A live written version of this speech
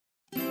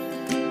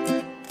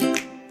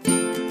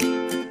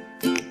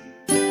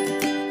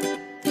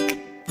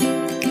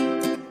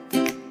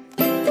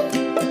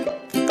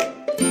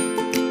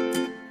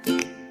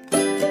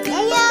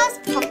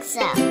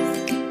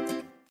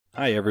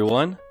Hi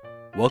everyone,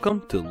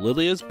 welcome to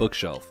Lilia's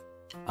Bookshelf.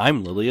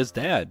 I'm Lilia's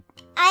dad.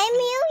 I'm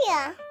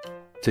Yulia.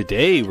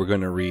 Today we're going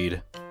to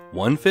read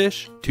One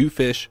Fish, Two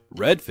Fish,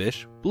 Red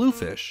Fish, Blue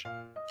Fish.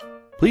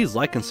 Please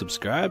like and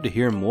subscribe to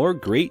hear more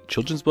great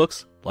children's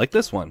books like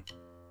this one.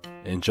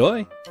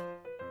 Enjoy!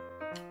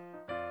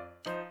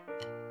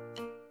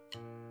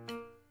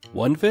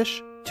 One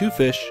Fish, Two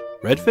Fish,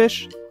 Red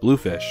Fish, Blue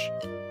Fish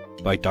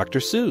by Dr.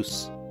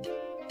 Seuss.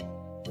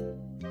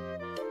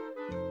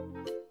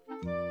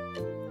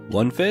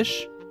 One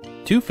fish,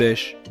 two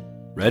fish,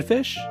 red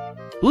fish,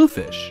 blue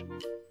fish.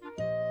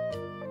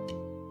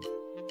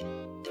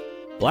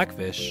 Black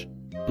fish,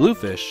 blue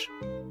fish,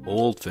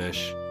 old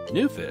fish,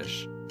 new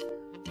fish.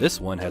 This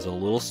one has a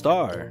little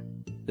star.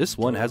 This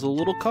one has a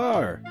little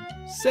car.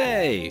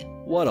 Say,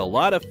 what a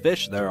lot of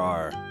fish there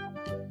are.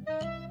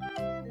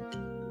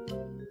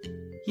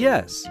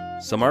 Yes,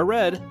 some are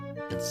red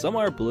and some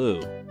are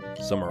blue.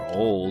 Some are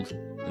old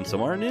and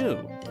some are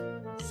new.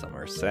 Some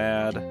are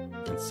sad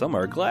and some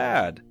are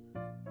glad.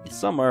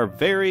 Some are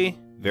very,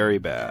 very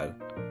bad.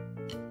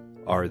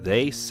 Are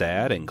they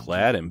sad and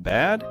glad and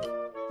bad?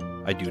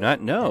 I do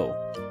not know.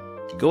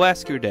 Go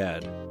ask your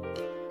dad.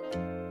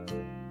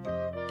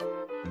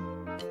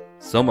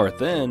 Some are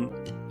thin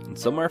and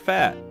some are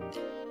fat.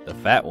 The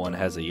fat one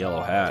has a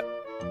yellow hat.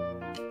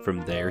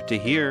 From there to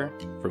here,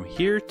 from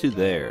here to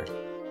there,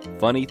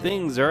 funny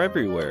things are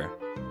everywhere.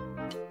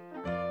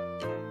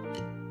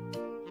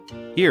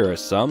 Here are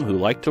some who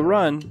like to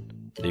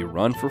run. They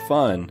run for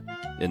fun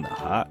in the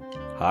hot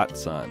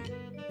sun.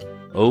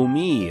 Oh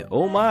me,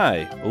 oh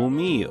my, oh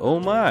me, oh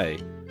my,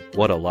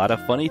 what a lot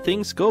of funny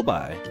things go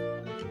by.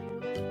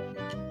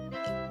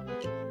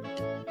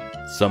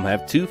 Some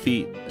have 2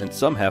 feet and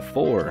some have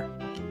 4.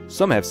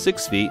 Some have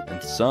 6 feet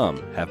and some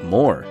have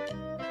more.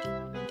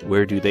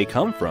 Where do they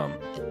come from?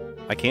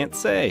 I can't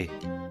say,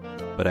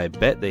 but I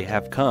bet they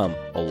have come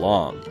a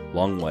long,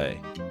 long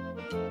way.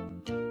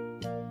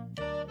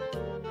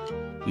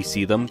 We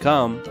see them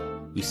come,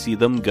 we see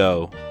them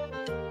go.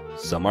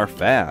 Some are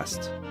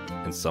fast,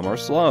 and some are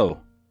slow.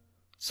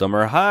 Some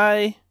are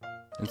high,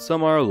 and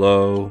some are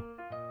low.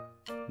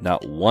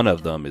 Not one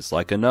of them is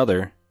like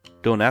another.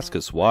 Don't ask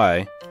us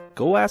why.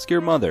 Go ask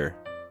your mother.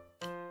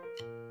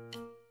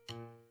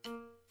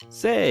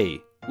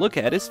 Say, look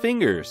at his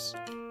fingers.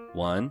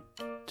 1,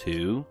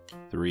 2,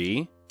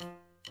 3.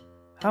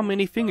 How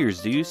many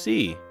fingers do you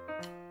see?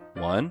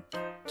 1,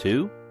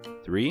 2,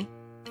 3,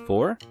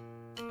 4,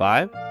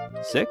 5,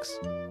 6,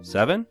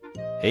 7,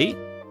 8,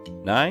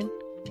 9,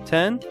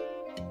 10.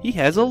 He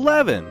has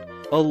 11.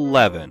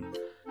 11.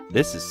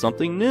 This is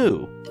something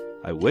new.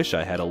 I wish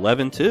I had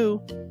 11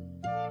 too.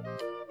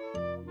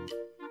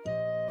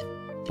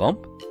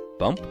 Bump,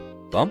 bump,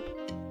 bump.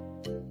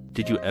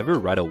 Did you ever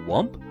ride a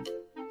wump?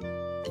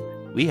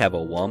 We have a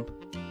wump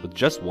with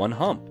just 1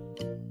 hump.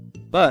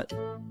 But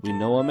we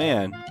know a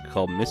man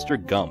called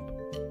Mr. Gump.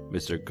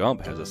 Mr.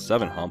 Gump has a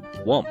 7-hump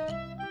wump.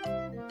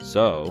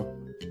 So,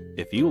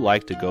 if you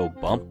like to go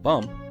bump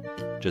bump,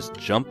 just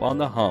jump on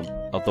the hump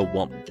of the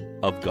wump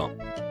of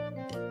Gump.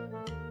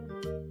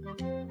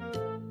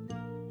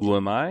 Who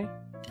am I?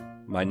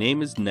 My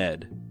name is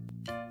Ned.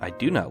 I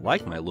do not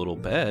like my little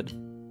bed.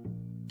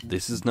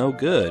 This is no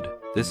good.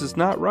 This is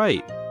not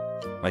right.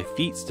 My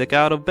feet stick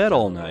out of bed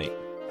all night.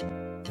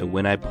 And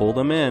when I pull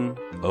them in,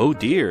 oh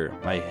dear,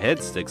 my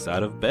head sticks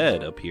out of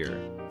bed up here.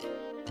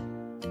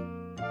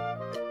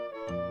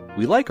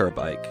 We like our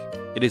bike.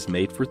 It is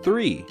made for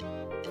 3.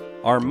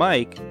 Our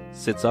Mike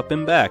sits up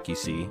and back, you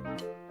see.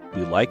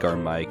 We like our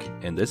Mike,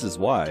 and this is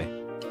why.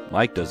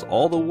 Mike does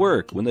all the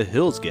work when the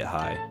hills get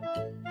high.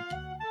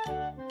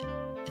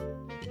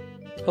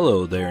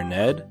 Hello there,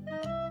 Ned.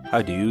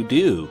 How do you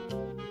do?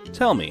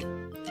 Tell me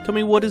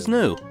what is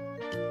new?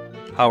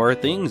 How are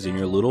things in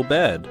your little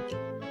bed?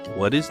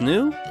 What is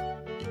new?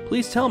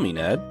 Please tell me,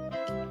 Ned.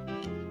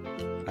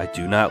 I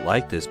do not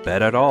like this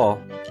bed at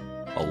all.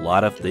 A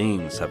lot of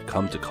things have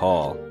come to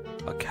call.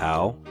 A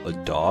cow, a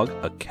dog,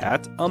 a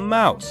cat, a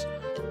mouse.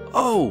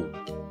 Oh,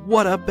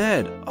 what a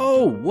bed!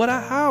 Oh, what a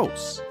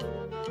house!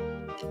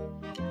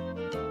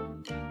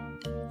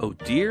 Oh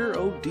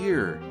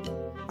dear,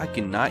 I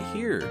cannot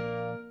hear.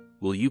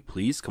 Will you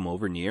please come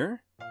over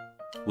near?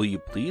 Will you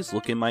please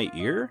look in my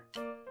ear?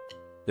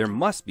 There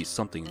must be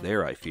something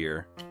there, I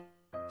fear.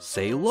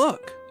 Say,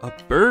 look, a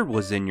bird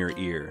was in your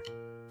ear.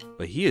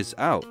 But he is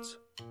out,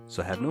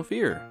 so have no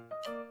fear.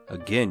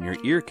 Again, your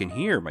ear can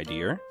hear, my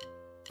dear.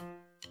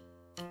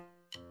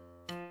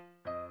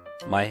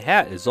 My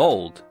hat is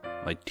old.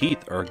 My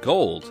teeth are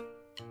gold.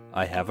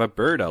 I have a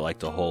bird I like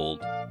to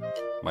hold.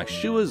 My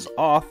shoe is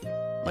off,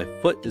 my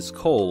foot is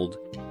cold.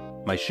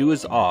 My shoe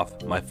is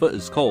off, my foot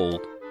is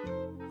cold.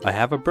 I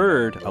have a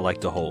bird I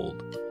like to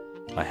hold.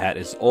 My hat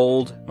is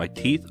old, my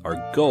teeth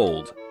are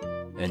gold.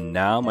 And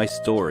now my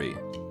story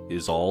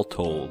is all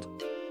told.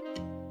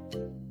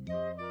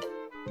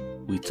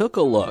 We took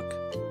a look.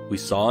 We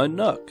saw a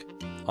nook.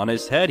 On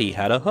his head he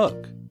had a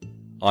hook.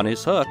 On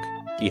his hook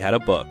he had a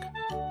book.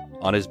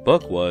 On his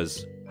book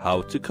was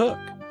How to Cook.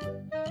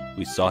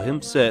 We saw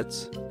him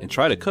sit and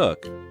try to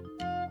cook.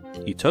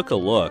 He took a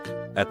look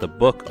at the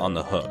book on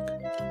the hook.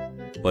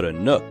 But a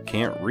Nook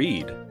can't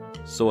read,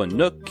 so a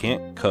Nook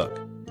can't cook.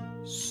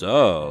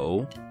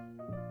 So,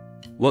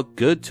 what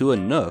good to a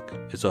Nook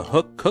is a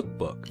Hook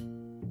cookbook?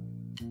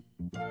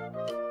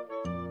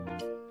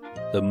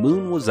 The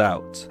moon was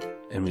out,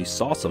 and we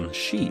saw some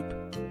sheep.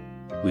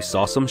 We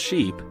saw some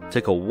sheep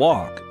take a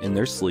walk in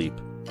their sleep.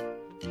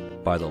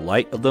 By the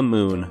light of the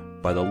moon,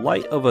 by the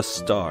light of a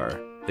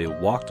star, they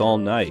walked all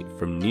night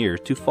from near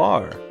to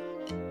far.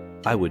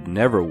 I would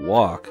never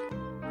walk,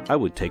 I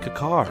would take a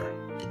car.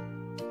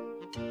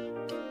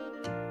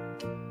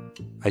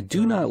 I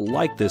do not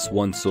like this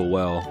one so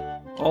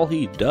well. All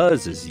he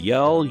does is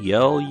yell,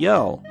 yell,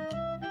 yell.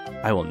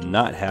 I will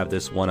not have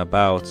this one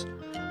about.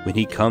 When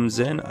he comes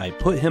in, I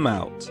put him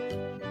out.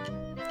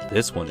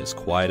 This one is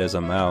quiet as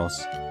a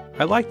mouse.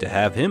 I like to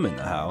have him in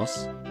the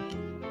house.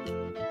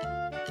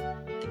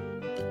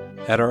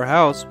 At our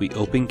house, we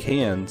open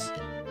cans.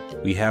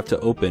 We have to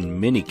open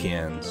many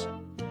cans.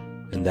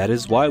 And that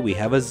is why we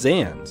have a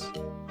Zans.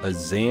 A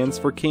Zans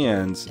for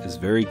cans is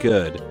very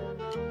good.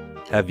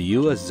 Have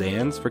you a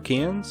Zans for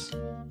cans?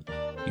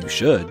 You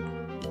should.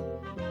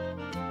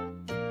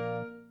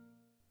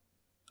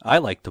 I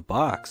like to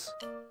box.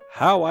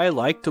 How I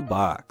like to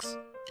box.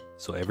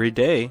 So every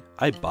day,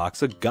 I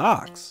box a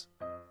Gox.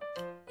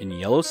 In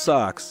yellow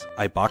socks,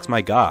 I box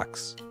my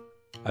Gox.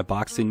 I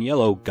box in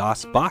yellow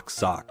Goss box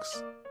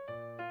socks.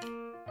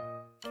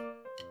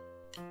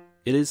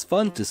 It is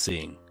fun to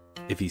sing.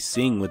 If you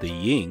sing with a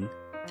ying,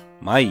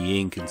 my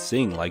ying can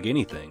sing like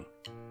anything.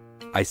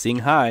 I sing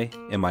high,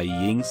 and my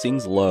ying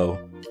sings low,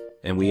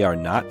 and we are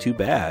not too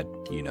bad,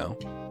 you know.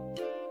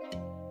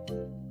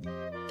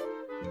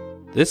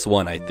 This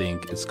one, I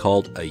think, is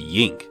called a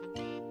yink.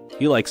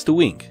 He likes to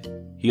wink.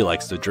 He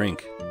likes to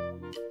drink.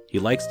 He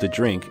likes to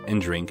drink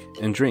and drink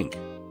and drink.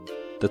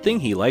 The thing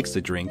he likes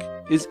to drink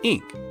is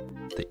ink.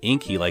 The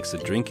ink he likes to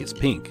drink is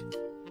pink.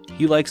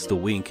 He likes to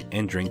wink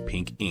and drink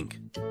pink ink.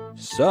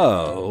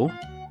 So,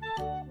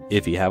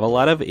 if you have a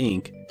lot of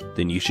ink,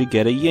 then you should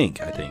get a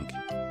yink, I think.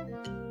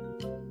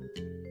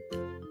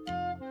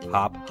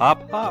 Hop,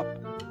 hop, hop.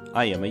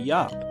 I am a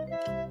yop.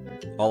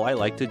 All I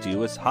like to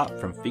do is hop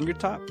from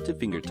fingertop to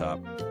fingertop.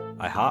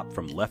 I hop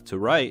from left to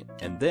right,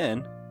 and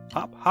then,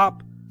 hop,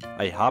 hop,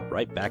 I hop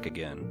right back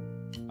again.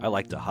 I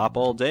like to hop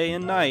all day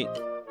and night,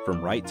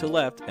 from right to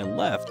left and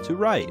left to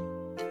right.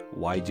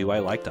 Why do I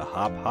like to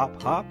hop,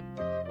 hop, hop?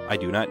 I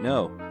do not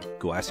know.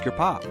 Go ask your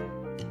pop.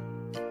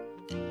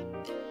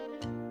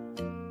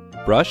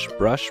 Brush,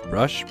 brush,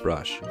 brush,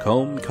 brush.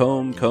 Comb,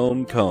 comb,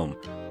 comb, comb.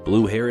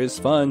 Blue hair is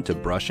fun to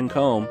brush and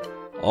comb.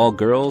 All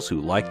girls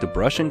who like to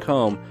brush and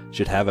comb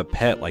should have a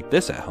pet like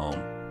this at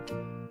home.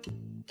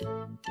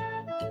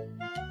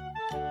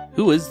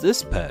 Who is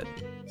this pet?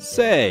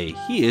 Say,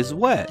 he is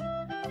wet.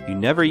 You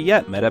never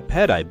yet met a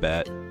pet, I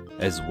bet,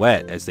 as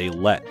wet as they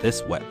let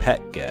this wet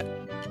pet get.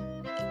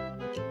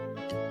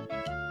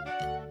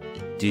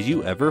 Did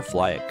you ever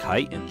fly a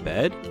kite in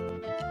bed?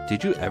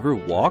 Did you ever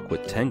walk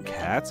with 10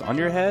 cats on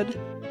your head?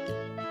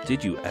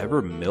 Did you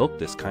ever milk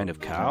this kind of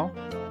cow?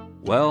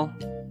 Well,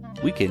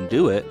 we can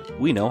do it,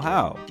 we know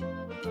how.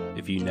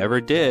 If you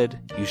never did,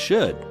 you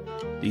should.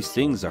 These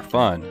things are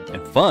fun,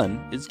 and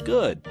fun is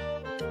good.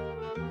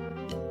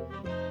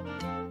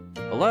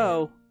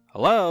 Hello?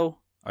 Hello?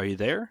 Are you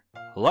there?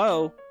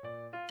 Hello?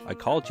 I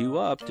called you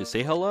up to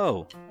say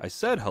hello. I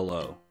said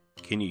hello.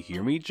 Can you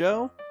hear me,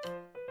 Joe?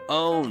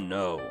 Oh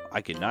no,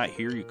 I cannot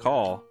hear you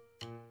call.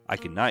 I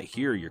cannot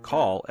hear your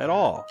call at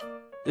all.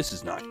 This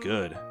is not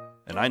good,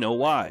 and I know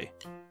why.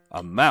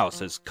 A mouse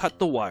has cut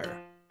the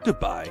wire.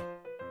 Goodbye.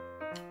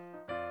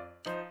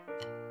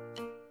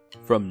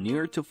 From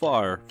near to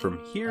far,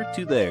 from here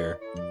to there,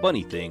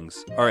 funny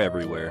things are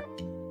everywhere.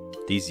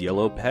 These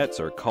yellow pets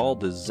are called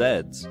the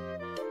Zeds.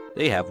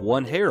 They have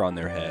one hair on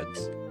their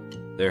heads.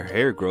 Their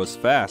hair grows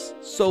fast,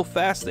 so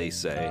fast they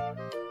say.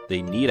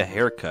 They need a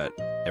haircut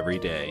every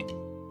day.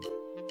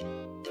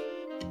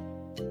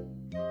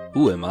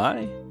 Who am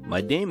I?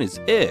 My name is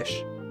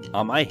Ish.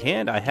 On my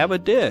hand I have a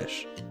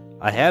dish.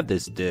 I have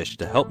this dish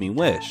to help me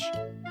wish.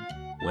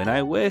 When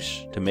I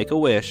wish to make a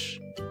wish,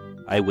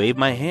 I wave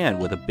my hand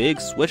with a big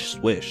swish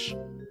swish.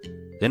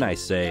 Then I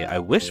say I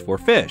wish for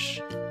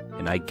fish,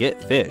 and I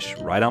get fish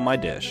right on my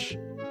dish.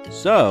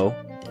 So,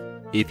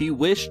 if you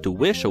wish to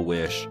wish a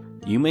wish,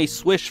 you may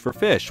swish for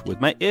fish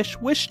with my Ish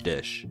wish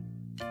dish.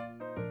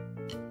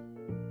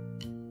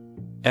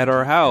 At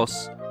our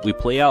house, we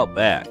play out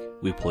back.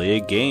 We play a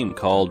game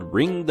called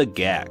Ring the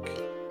Gack.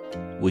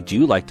 Would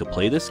you like to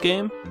play this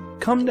game?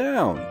 Come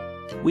down.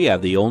 We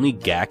have the only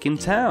gack in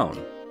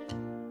town.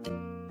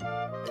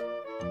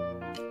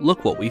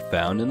 Look what we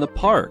found in the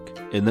park,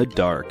 in the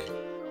dark.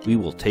 We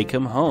will take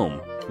him home.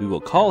 We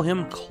will call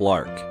him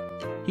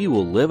Clark. He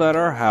will live at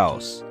our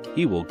house.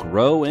 He will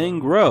grow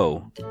and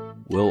grow.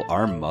 Will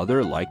our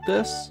mother like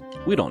this?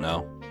 We don't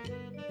know.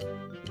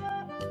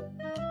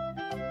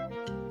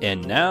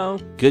 And now,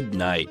 good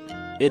night.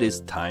 It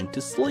is time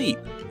to sleep.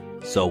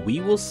 So we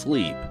will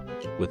sleep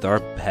with our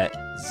pet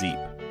Zeep.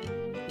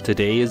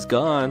 Today is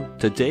gone.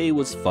 Today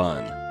was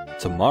fun.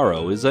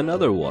 Tomorrow is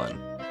another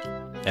one.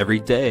 Every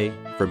day,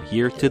 from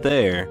here to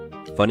there,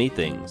 funny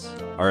things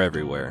are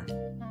everywhere.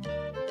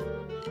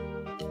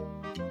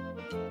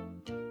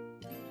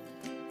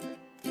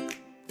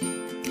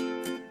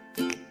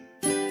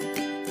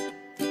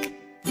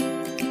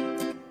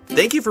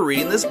 Thank you for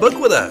reading this book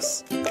with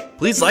us.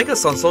 Please like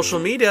us on social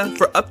media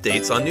for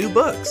updates on new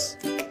books.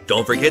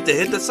 Don't forget to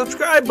hit the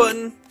subscribe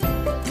button.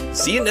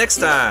 See you next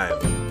time.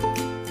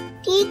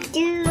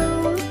 Dee-doo.